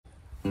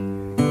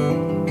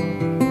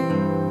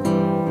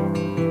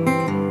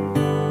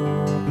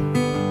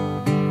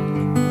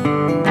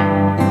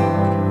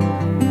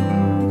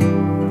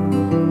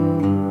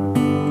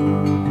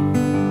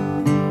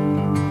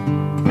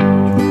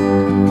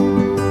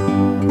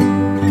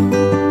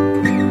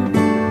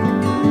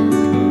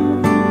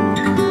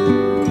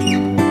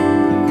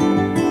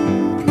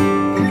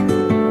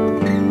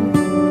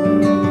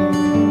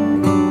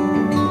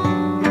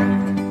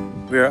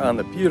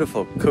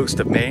beautiful coast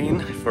of Maine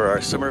for our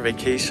summer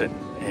vacation,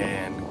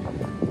 and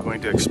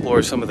going to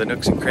explore some of the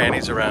nooks and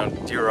crannies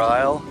around Deer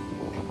Isle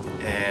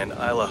and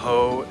Isle of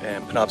Haut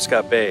and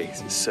Penobscot Bay.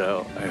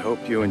 So I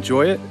hope you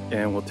enjoy it,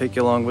 and we'll take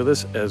you along with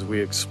us as we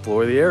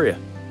explore the area.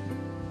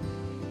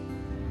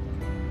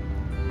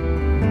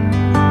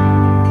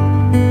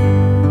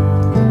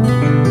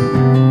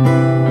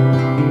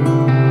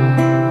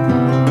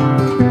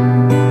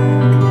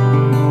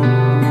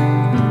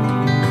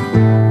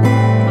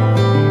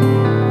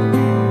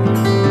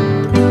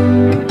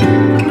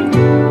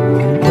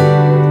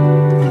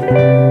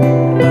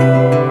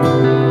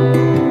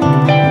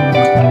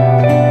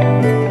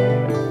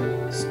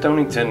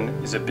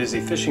 Is a busy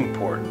fishing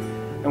port,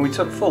 and we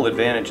took full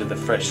advantage of the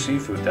fresh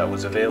seafood that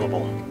was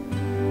available.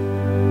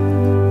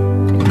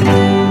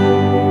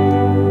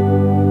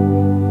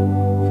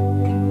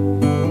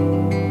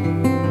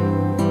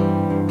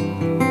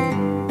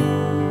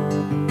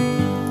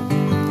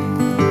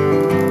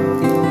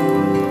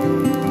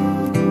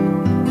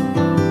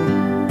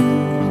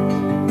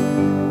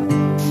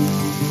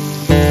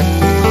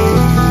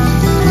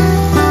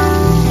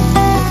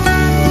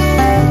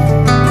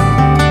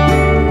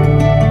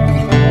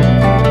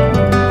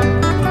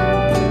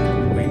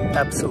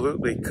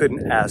 Absolutely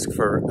couldn't ask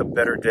for a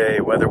better day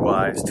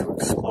weather-wise to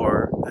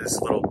explore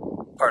this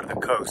little part of the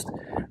coast.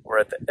 We're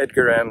at the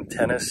Edgar M.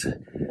 Tennis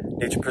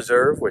Nature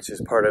Preserve, which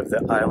is part of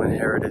the Island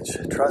Heritage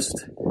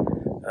Trust,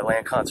 a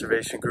land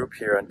conservation group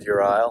here on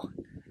Deer Isle.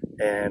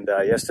 And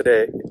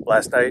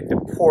last night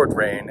it poured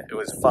rain. It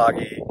was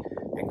foggy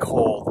and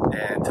cold,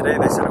 and today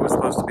they said it was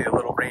supposed to be a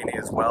little rainy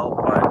as well,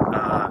 but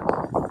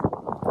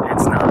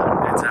it's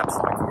not. It's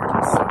absolutely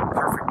gorgeous. So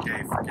perfect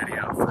day for getting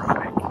out for a hike.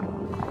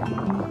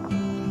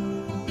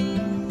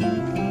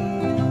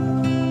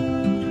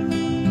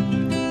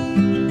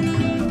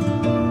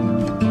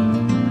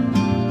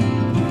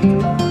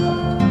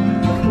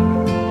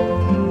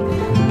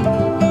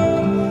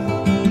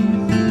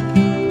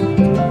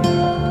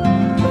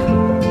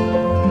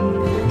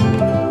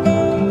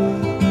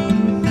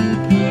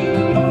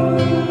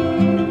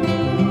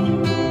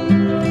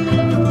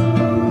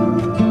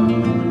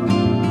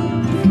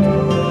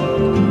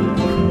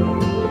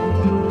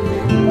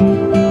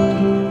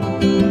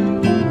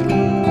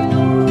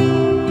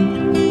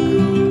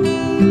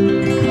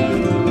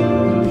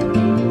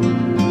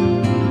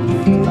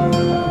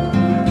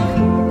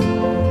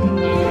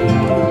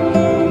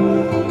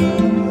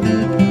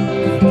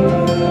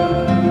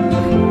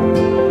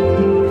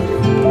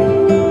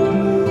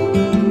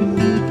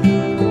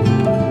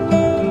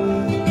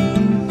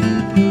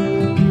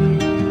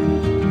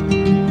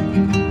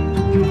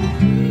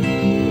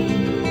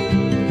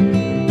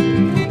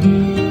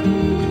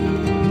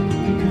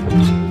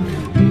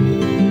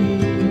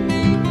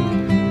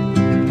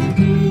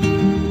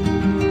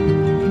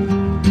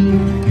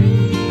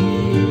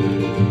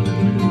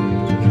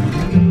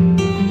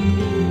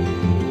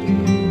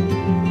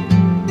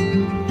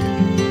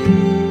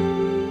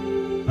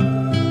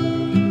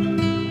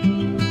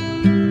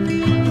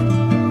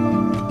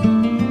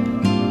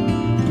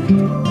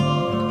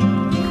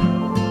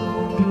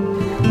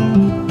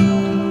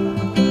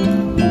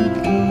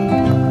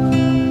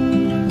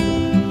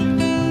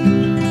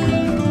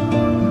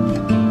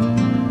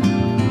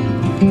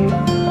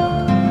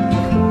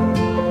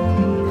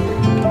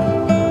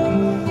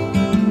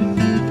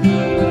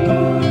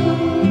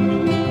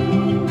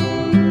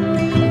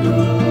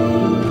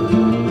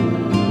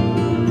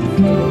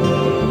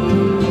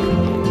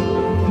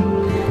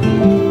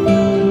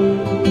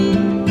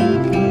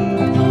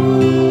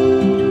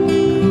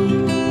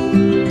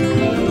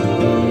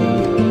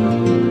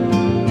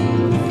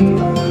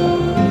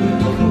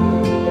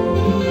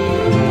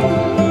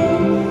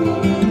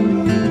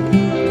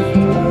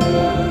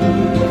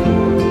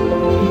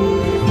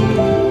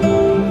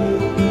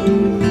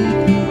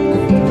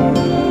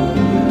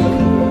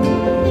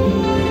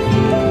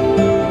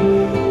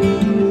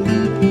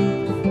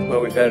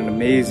 Had an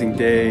amazing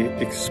day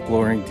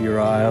exploring Deer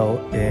Isle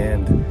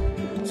and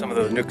some of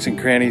the nooks and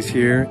crannies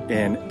here,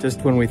 and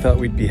just when we thought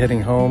we'd be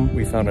heading home,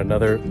 we found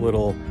another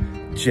little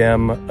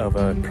gem of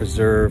a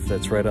preserve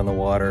that's right on the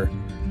water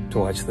to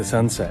watch the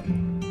sunset.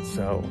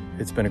 So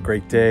it's been a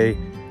great day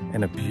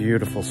and a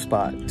beautiful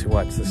spot to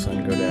watch the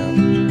sun go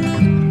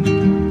down.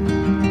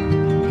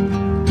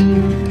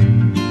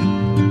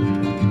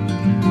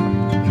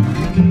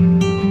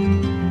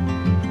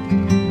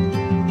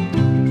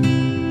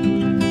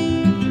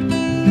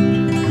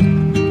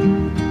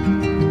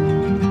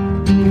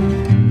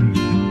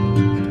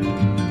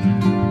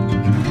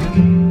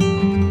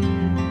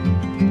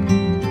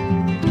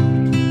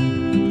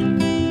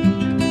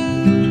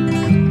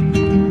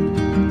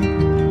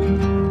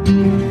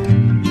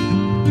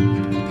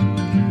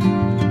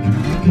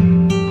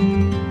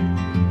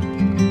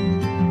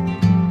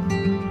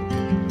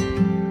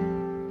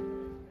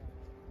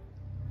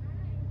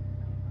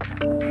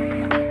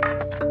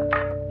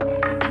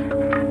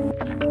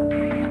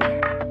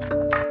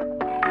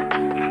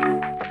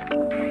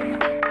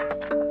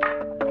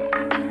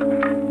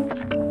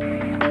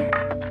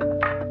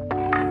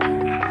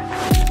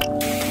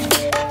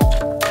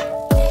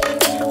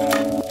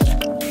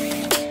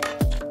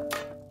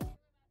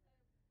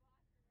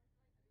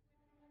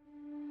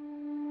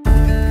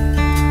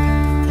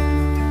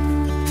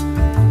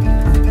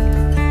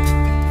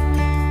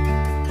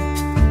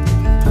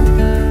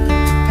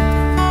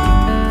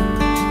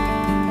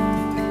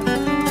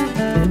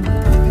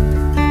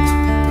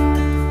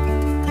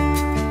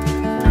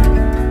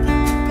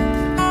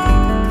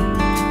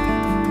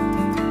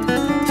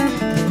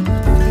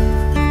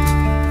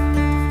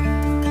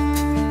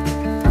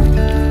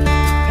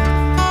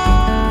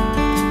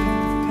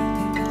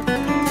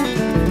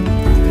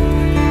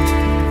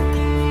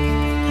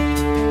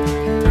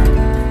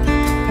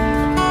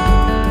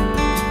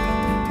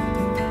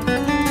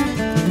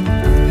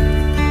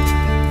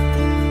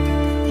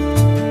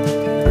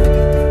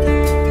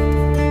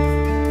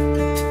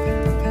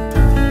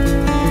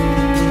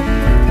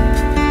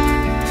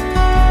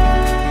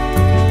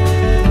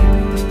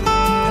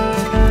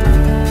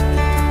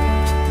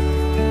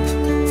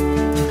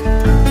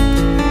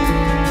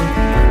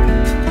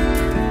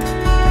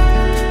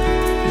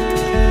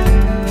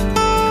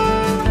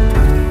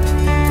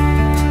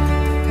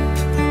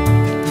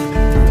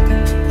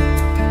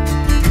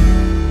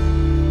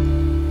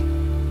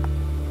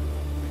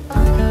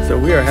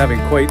 having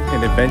quite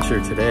an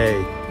adventure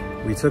today.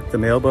 We took the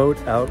mailboat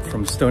out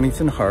from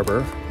Stonington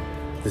Harbor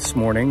this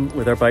morning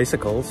with our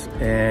bicycles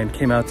and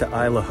came out to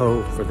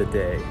Haut for the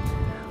day.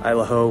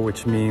 Haut,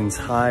 which means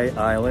high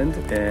island,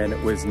 and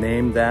it was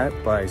named that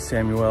by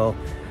Samuel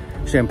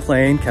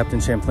Champlain, Captain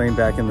Champlain,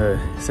 back in the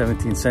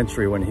 17th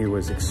century when he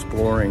was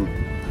exploring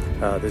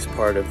this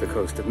part of the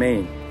coast of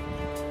Maine.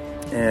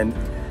 And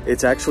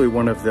it's actually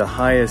one of the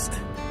highest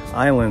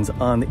islands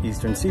on the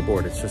eastern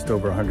seaboard. It's just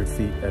over 100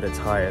 feet at its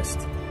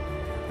highest.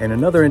 And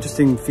another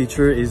interesting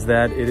feature is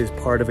that it is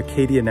part of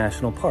Acadia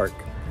National Park.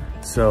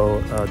 So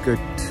a good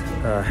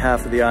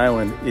half of the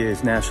island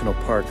is national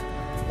park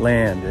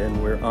land,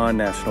 and we're on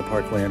national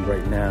park land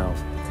right now.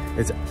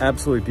 It's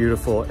absolutely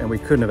beautiful, and we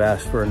couldn't have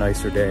asked for a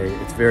nicer day.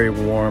 It's very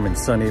warm and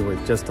sunny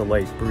with just a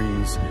light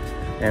breeze.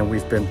 And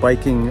we've been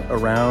biking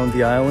around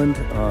the island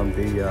on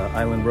the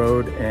island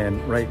road,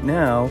 and right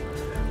now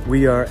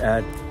we are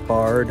at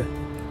Bard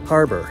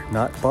Harbor,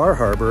 not Bar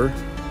Harbor,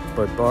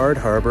 but Bard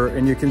Harbor,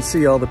 and you can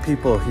see all the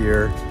people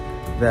here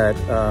that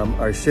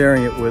are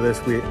sharing it with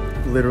us. We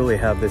literally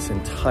have this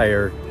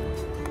entire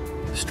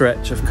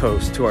stretch of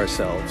coast to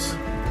ourselves.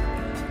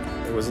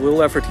 It was a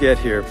little effort to get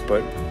here,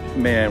 but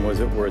man, was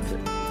it worth it.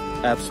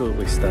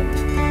 Absolutely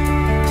stunning.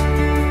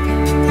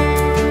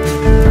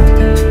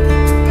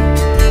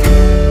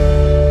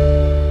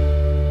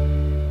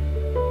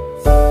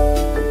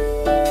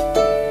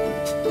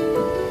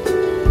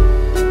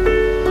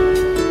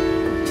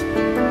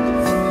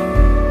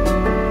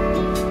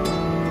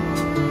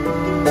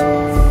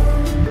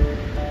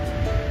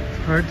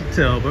 Hard to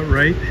tell, but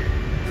right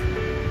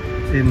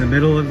in the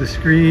middle of the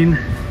screen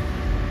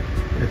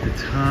at the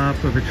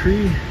top of a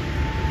tree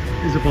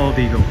is a bald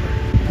eagle.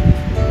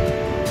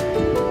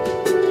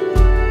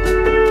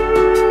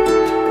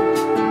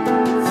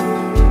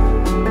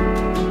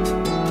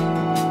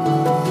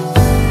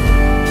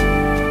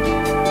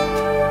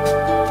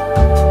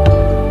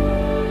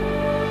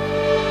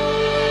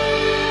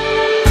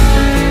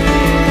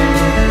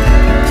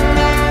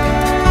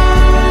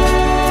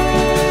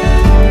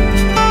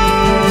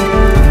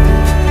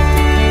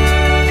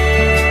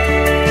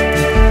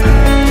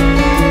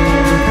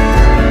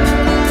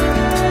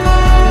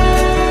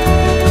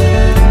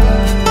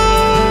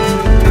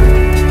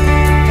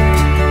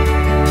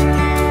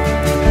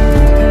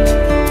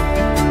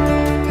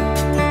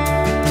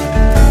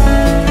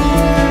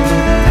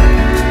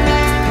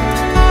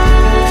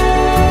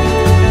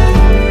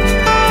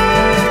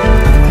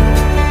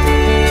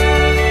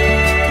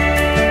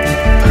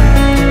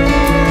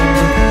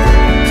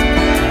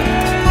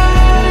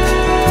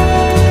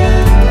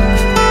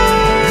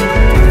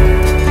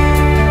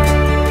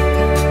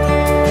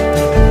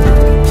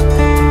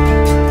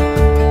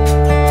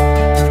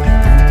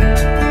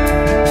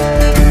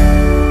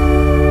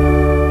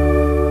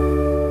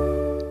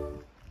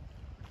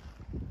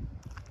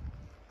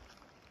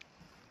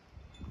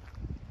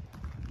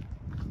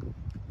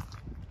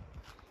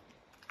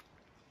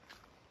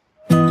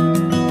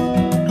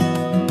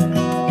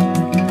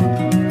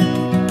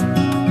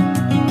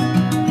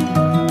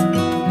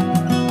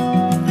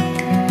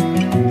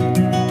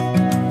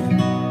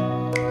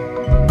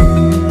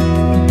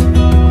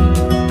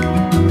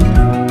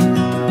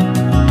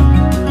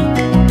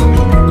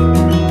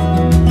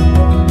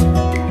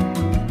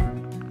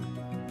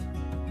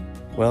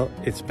 Well,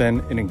 it's been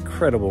an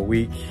incredible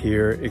week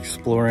here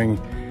exploring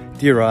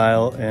Deer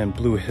Isle and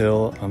Blue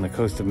Hill on the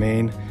coast of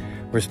Maine.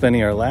 We're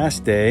spending our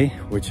last day,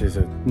 which is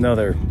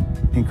another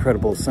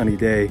incredible sunny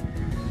day,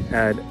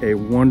 at a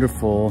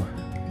wonderful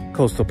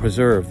coastal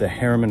preserve, the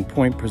Harriman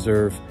Point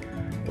Preserve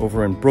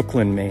over in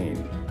Brooklyn,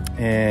 Maine.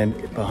 And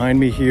behind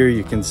me here,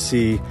 you can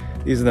see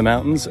these are the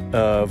mountains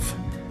of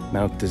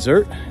Mount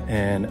Desert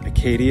and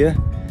Acadia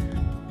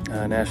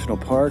National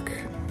Park.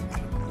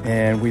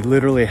 And we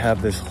literally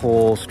have this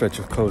whole stretch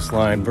of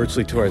coastline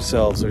virtually to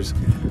ourselves. There's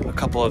a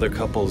couple other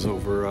couples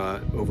over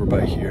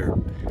by here,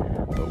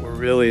 but we're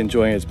really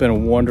enjoying it. It's been a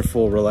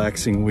wonderful,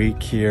 relaxing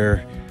week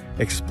here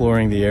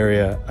exploring the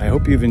area. I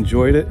hope you've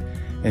enjoyed it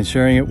and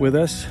sharing it with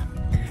us.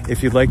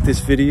 If you like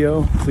this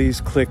video, please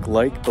click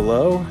like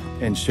below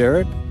and share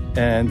it.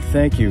 And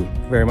thank you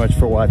very much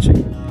for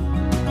watching.